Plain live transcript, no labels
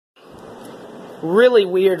really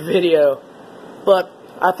weird video, but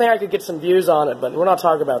I think I could get some views on it, but we're not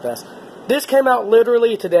talking about this. This came out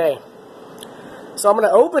literally today. So I'm going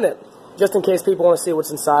to open it, just in case people want to see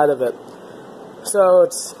what's inside of it. So,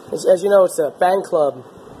 it's as you know, it's a fan club,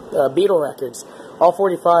 Beatles records. All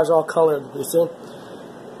 45s, all colored, you see?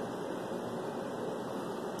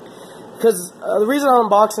 Because the reason I'm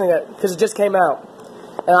unboxing it, because it just came out.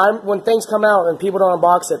 And when things come out and people don't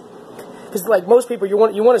unbox it, because like most people, you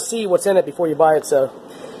want to see what's in it before you buy it, so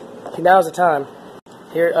now's the time.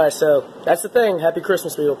 Here, so that's the thing. Happy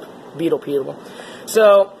Christmas, Beatle people.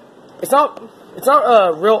 So, it's not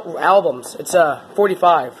real albums. It's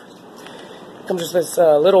 45. It comes with this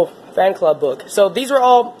little fan club book. So these were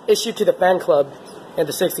all issued to the fan club in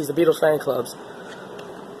the 60s, the Beatles fan clubs.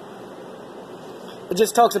 It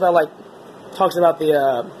just talks about the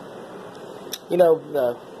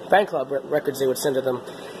the fan club records they would send to them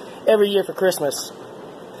every year for Christmas.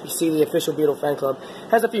 You see the official Beatles fan club.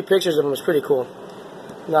 It has a few pictures of them. It's pretty cool.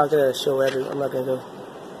 I'm not gonna show I'm not gonna go.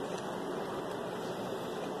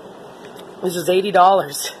 This is $80.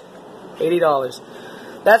 $80.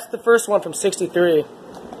 That's the first one from 63.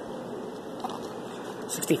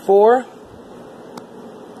 64.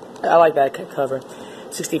 I like that cover.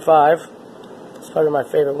 65. It's probably my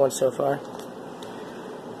favorite one so far.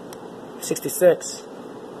 66.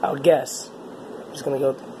 I would guess. I'm just gonna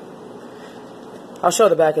go. I'll show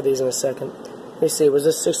the back of these in a second. Let me see. Was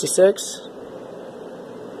this 66?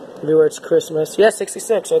 Everywhere it's Christmas. Yeah,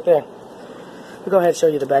 66 right there. I'll go ahead and show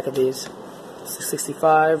you the back of these.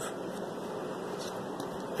 65.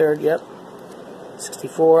 Third, yep.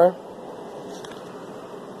 64.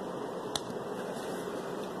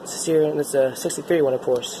 It's a 63 one, of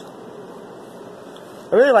course.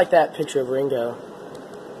 I really like that picture of Ringo.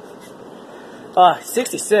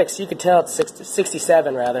 66. You could tell it's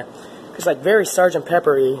 67 rather. It's like very Sgt.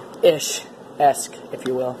 Pepper-y-ish esque, if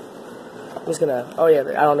you will. I'm just gonna. Oh yeah,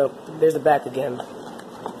 I don't know. There's the back again.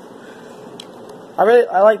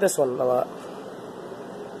 I like this one a lot.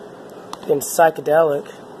 In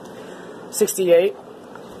psychedelic. 68.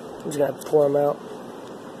 I'm just gonna pour them out.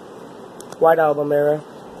 White Album era.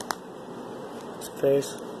 His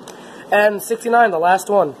face. And 69, the last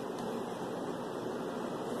one.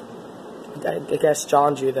 I guess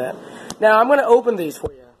John drew that. Now I'm gonna open these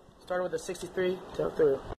for you. Starting with the 63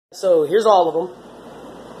 through. So here's all of them.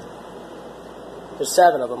 There's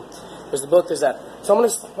 7 of them. There's the book. There's that. So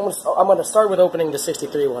I'm gonna start with opening the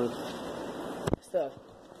 63 one.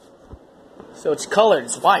 So it's colored.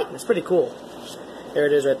 It's white. It's pretty cool. There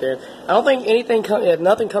it is right there. I don't think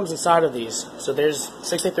nothing comes inside of these. So there's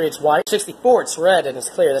 63. It's white. 64. It's red and it's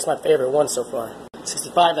clear. That's my favorite one so far.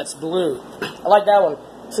 65. That's blue. I like that one.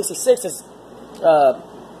 66 is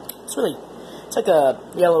it's like a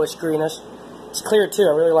yellowish greenish. It's clear too.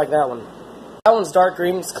 I really like that one. That one's dark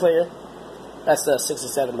green. It's clear. That's the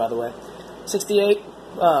 67, by the way. 68,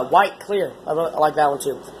 white, clear. I like that one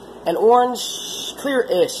too. And orange,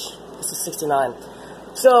 clear-ish. This is 69.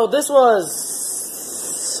 So this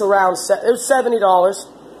was around, it was $70,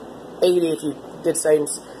 80 if you did same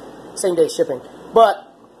day shipping. But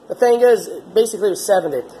the thing is, basically it was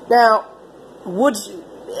 70. Now, would you,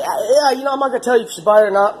 I'm not gonna tell you if you should buy it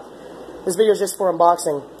or not. This video is just for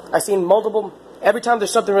unboxing. I've seen multiple. Every time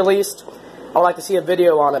there's something released, I like to see a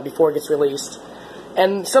video on it before it gets released.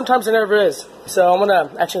 And sometimes it never is. So I'm going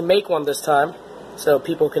to actually make one this time. So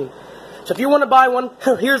people can... So if you want to buy one,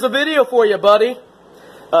 here's a video for you, buddy.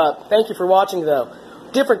 Thank you for watching, though.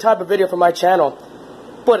 Different type of video for my channel.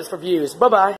 But it's for views. Bye-bye.